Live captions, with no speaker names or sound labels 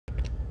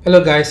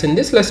Hello guys, in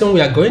this lesson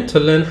we are going to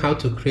learn how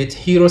to create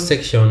hero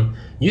section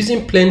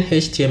using plain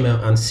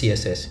HTML and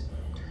CSS.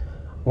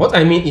 What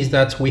I mean is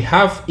that we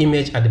have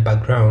image at the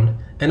background,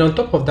 and on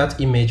top of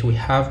that image we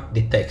have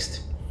the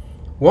text.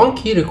 One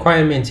key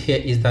requirement here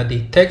is that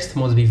the text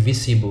must be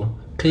visible,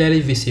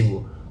 clearly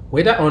visible,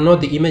 whether or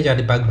not the image at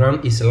the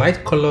background is a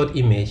light colored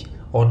image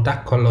or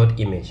dark colored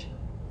image.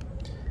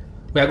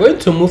 We are going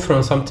to move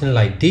from something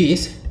like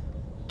this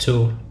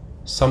to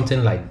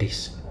something like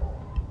this.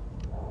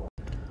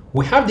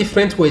 We have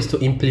different ways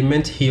to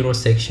implement hero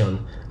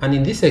section, and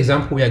in this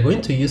example we are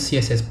going to use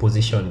CSS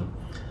positioning.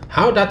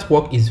 How that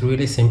works is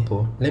really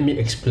simple. Let me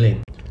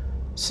explain.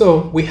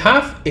 So we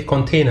have a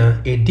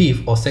container, a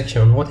div or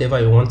section, whatever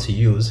you want to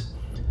use,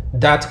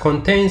 that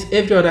contains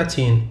every other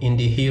thing in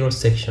the hero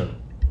section.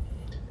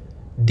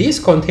 This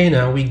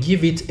container, we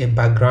give it a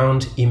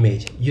background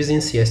image using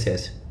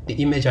CSS, the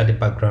image at the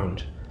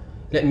background.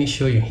 Let me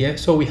show you here.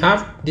 So we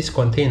have this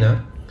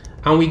container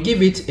and we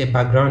give it a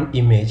background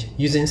image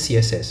using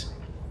CSS.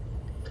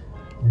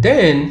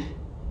 Then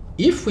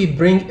if we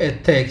bring a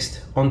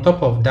text on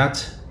top of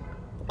that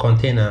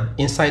container,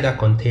 inside that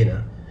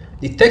container,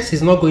 the text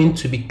is not going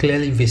to be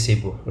clearly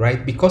visible,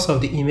 right? Because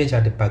of the image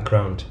at the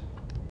background.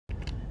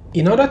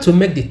 In order to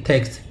make the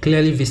text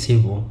clearly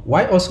visible,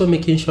 while also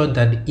making sure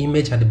that the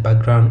image at the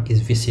background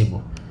is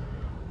visible,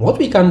 what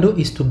we can do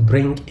is to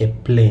bring a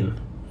plane.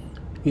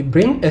 We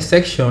bring a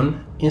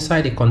section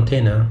inside the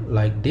container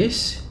like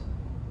this,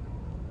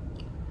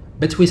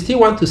 but we still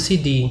want to see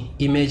the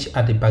image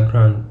at the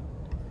background.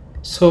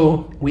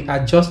 So we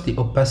adjust the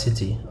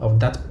opacity of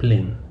that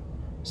plane,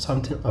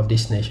 something of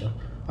this nature.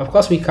 Of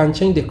course, we can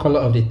change the color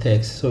of the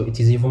text so it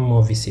is even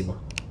more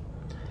visible.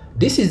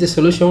 This is the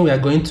solution we are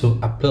going to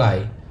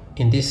apply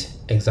in this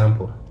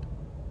example.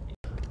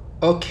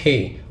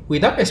 Okay,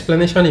 with that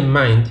explanation in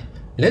mind,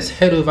 let's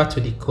head over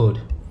to the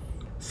code.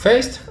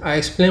 First, I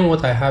explain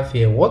what I have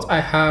here. What I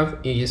have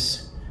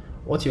is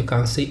what you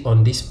can see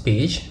on this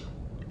page.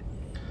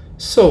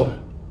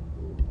 So,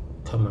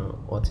 come on,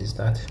 what is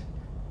that?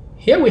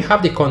 Here we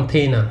have the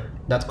container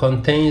that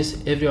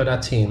contains every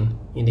other thing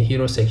in the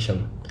hero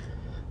section.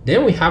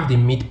 Then we have the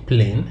mid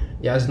plane.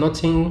 There's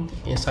nothing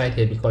inside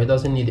here because it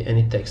doesn't need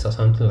any text or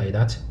something like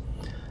that.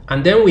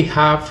 And then we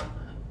have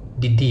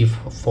the div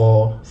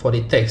for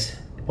the text,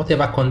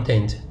 whatever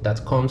content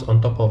that comes on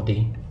top of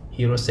the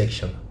hero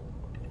section.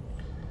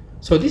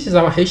 So this is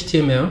our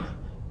HTML.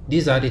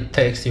 These are the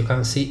text you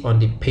can see on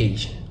the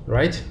page,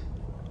 right?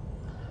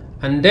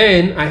 And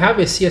then I have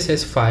a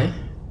CSS file,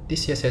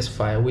 this CSS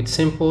file with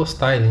simple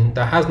styling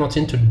that has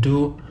nothing to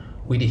do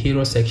with the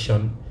hero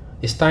section.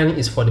 The styling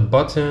is for the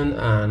button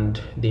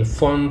and the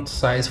font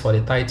size for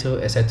the title,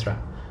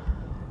 etc.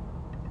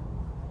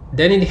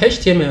 Then in the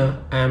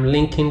HTML, I am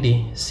linking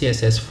the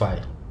CSS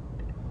file.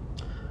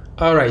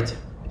 Alright,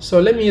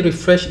 so let me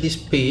refresh this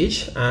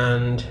page,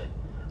 and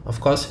of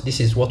course this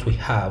is what we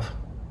have.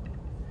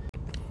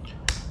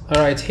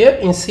 Alright, here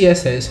in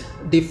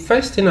CSS, the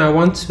first thing I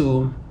want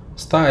to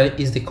style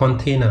is the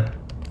container.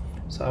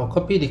 So I'll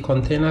copy the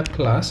container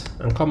class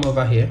and come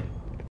over here.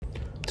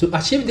 To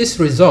achieve this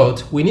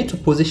result, we need to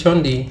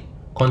position the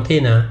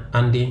container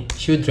and the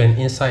children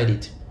inside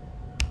it,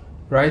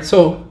 right?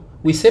 So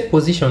we say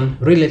position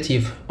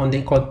relative on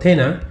the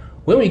container.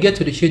 When we get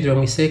to the children,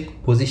 we say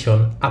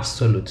position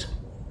absolute.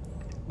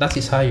 That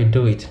is how you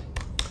do it.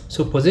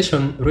 So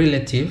position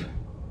relative.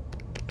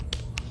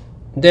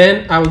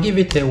 Then I will give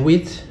it a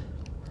width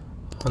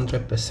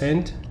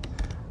 100%.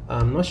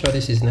 I'm not sure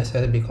this is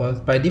necessary because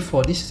by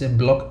default this is a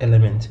block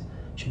element,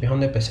 should be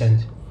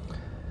 100%.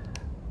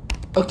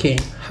 Okay,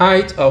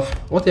 height of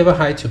whatever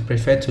height you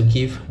prefer to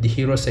give the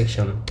hero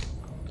section,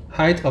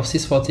 height of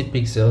 640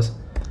 pixels.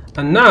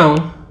 And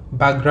now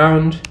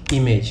background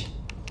image.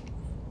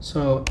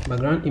 So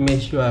background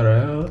image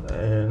URL,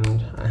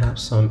 and I have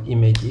some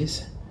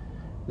images.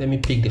 Let me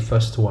pick the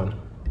first one.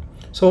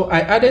 So I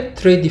added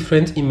 3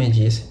 different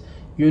images.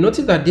 You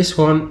notice that this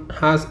one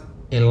has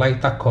a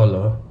lighter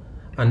color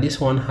and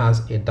this one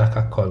has a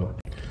darker color.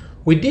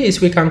 With this,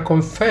 we can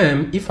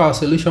confirm if our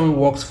solution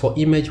works for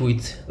image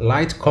with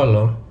light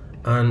color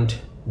and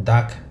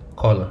dark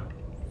color.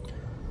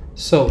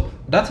 So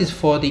that is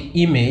for the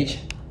image.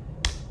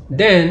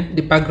 Then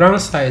the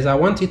background size, I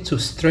want it to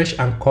stretch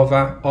and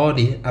cover all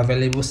the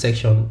available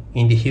section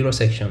in the hero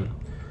section.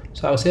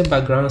 So I'll say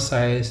background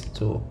size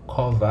to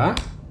cover,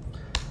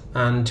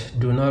 and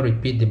do not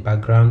repeat the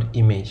background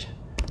image.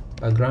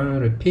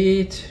 Background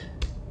repeat,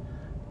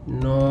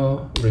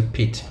 no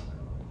repeat.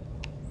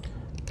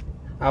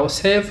 I'll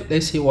save.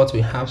 Let's see what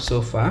we have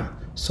so far.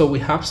 So we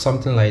have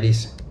something like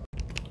this.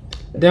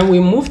 Then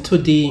we move to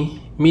the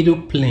middle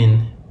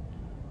plane.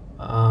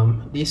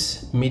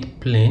 This mid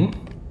plane.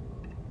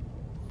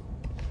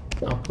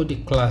 I'll put the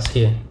class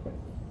here.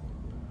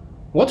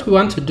 What we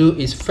want to do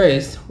is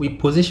first we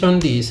position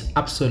this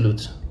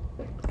absolute.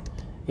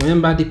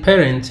 Remember the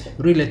parent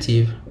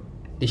relative,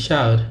 the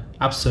child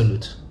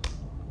absolute.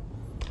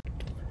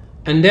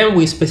 And then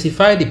we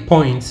specify the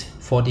points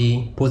for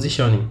the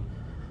positioning.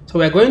 So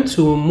we're going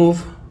to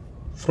move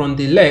from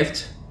the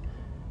left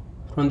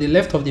from the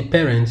left of the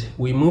parent,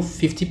 we move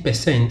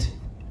 50%,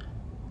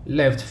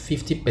 left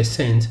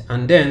 50%,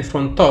 and then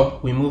from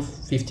top we move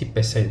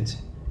 50%,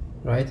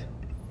 right?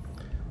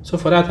 So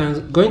for that,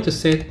 I'm going to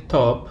say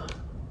top,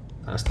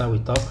 I'll start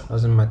with top,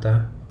 doesn't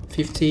matter,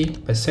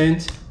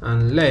 50%,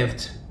 and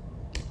left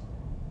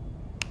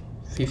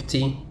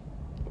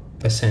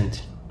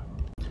 50%.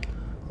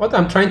 What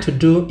I'm trying to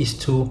do is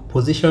to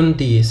position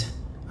this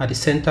at the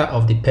center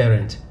of the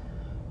parent.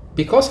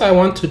 Because I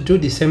want to do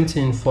the same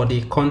thing for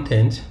the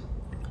content,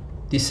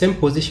 the same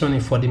positioning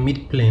for the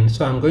mid plane,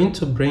 so I'm going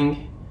to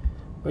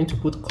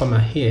put comma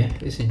here.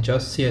 This is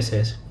just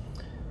CSS.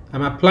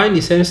 I'm applying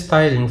the same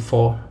styling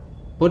for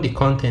both the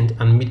content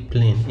and mid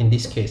plane in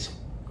this case.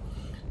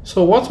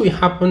 So what will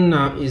happen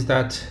now is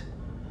that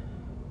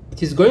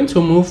it is going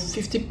to move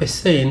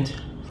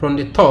 50% from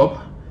the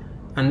top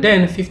and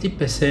then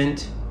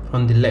 50%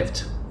 from the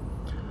left.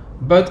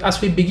 But as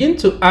we begin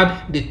to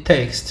add the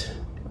text,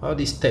 all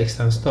this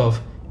text and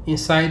stuff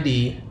inside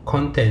the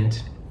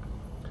content,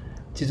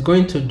 it is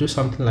going to do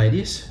something like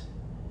this.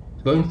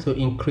 It's going to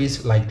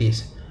increase like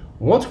this.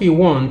 What we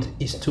want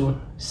is to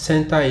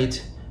center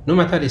it, no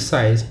matter the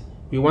size,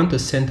 we want to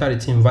center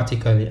it in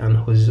vertically and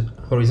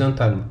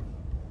horizontally.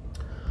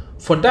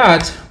 For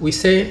that, we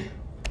say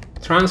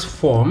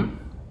transform,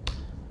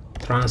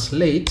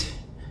 translate,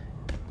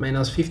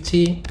 minus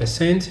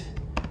 50%,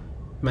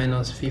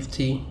 minus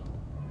 50%.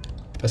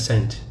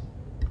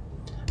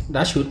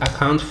 That should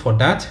account for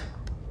that.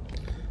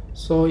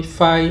 So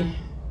if I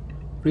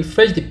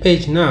refresh the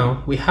page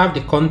now, we have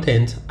the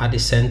content at the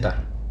center.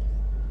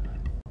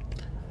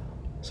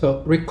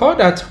 So recall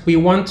that we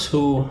want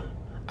to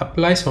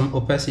apply some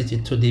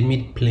opacity to the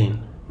mid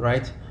plane,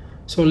 right?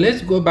 So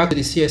let's go back to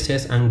the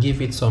CSS and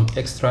give it some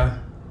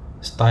extra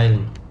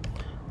styling.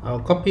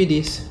 I'll copy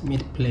this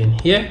mid plane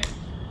here.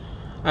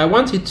 I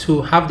want it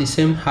to have the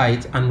same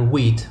height and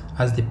width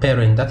as the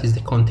parent, that is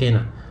the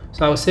container.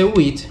 So I'll say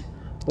width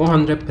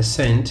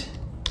 100%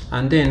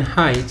 and then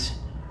height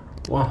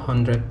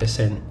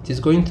 100%. It is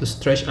going to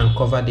stretch and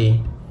cover the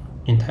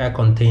entire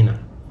container.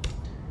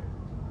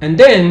 And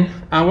then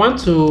I want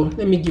to,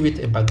 let me give it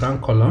a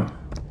background color,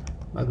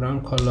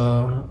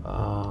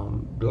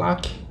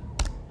 black,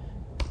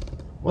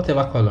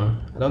 whatever color,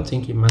 I don't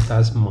think it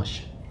matters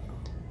much.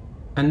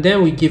 And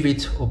then we give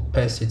it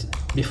opacity.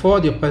 Before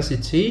the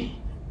opacity,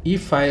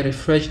 if I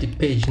refresh the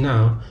page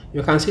now,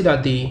 you can see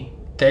that the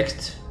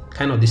text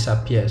kind of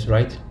disappears,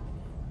 right?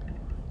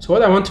 So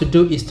what I want to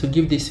do is to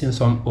give this in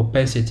some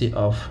opacity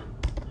of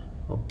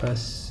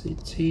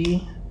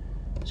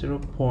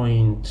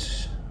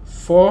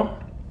 0.4.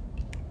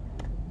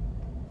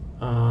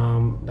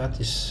 That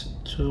is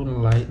too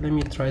light. Let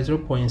me try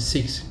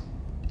 0.6.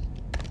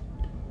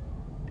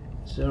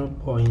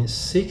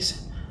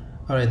 0.6.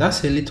 All right,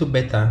 that's a little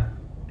better.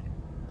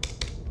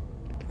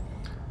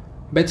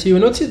 But you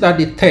notice that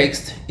the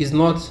text is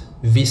not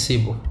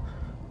visible.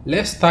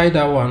 Let's style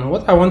that one.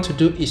 What I want to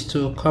do is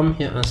to come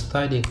here and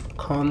style the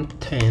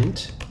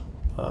content.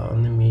 Let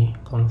me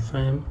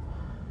confirm.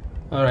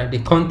 All right, the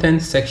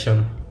content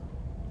section.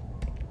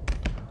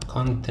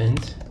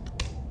 Content.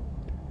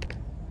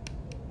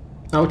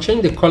 I'll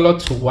change the color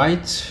to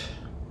white,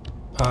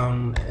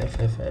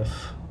 FFF,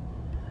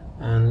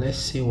 and let's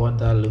see what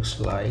that looks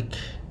like.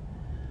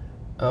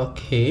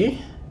 Okay.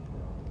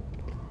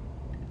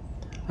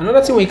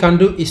 Another thing we can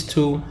do is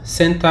to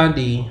center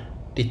the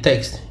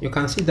text. You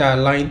can see they are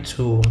aligned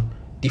to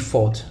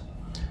default.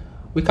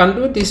 We can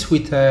do this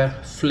with a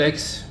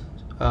flex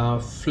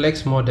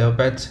model,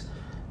 but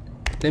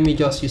let me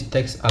just use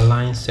text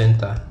align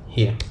center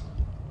here,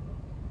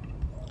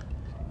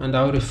 and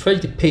I'll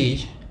refresh the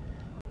page,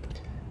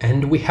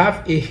 and we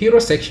have a hero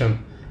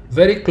section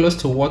very close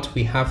to what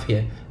we have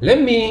here.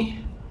 Let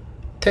me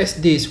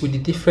test this with the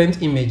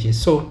different images.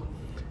 So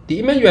the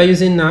image we are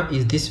using now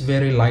is this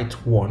very light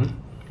one.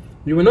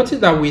 You will notice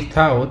that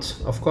without,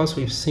 of course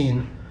we've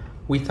seen,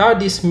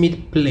 without this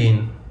mid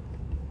plane,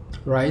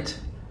 right,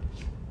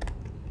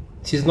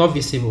 it is not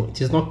visible, it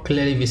is not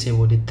clearly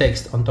visible, the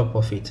text on top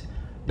of it.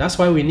 That's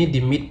why we need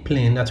the mid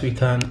plane, that we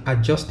can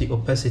adjust the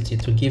opacity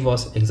to give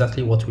us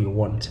exactly what we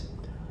want.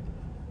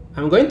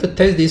 I'm going to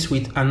test this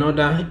with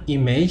another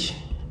image,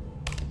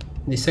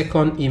 the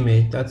second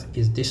image, that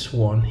is this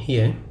one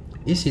here.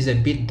 This is a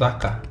bit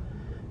darker,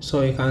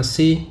 so you can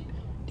see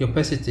the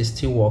opacity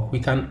still work. We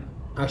can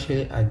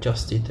actually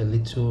adjust it a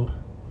little,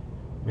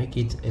 make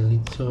it a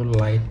little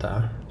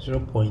lighter,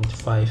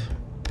 0.5,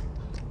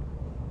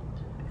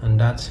 and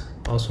that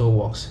also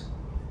works.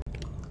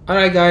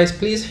 Alright guys,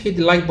 please hit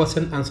the like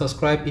button and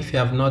subscribe if you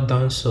have not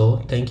done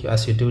so. Thank you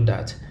as you do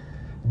that.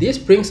 This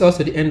brings us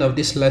to the end of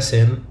this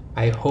lesson.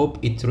 I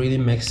hope it really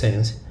makes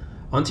sense.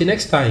 Until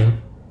next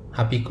time,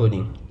 happy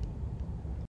coding.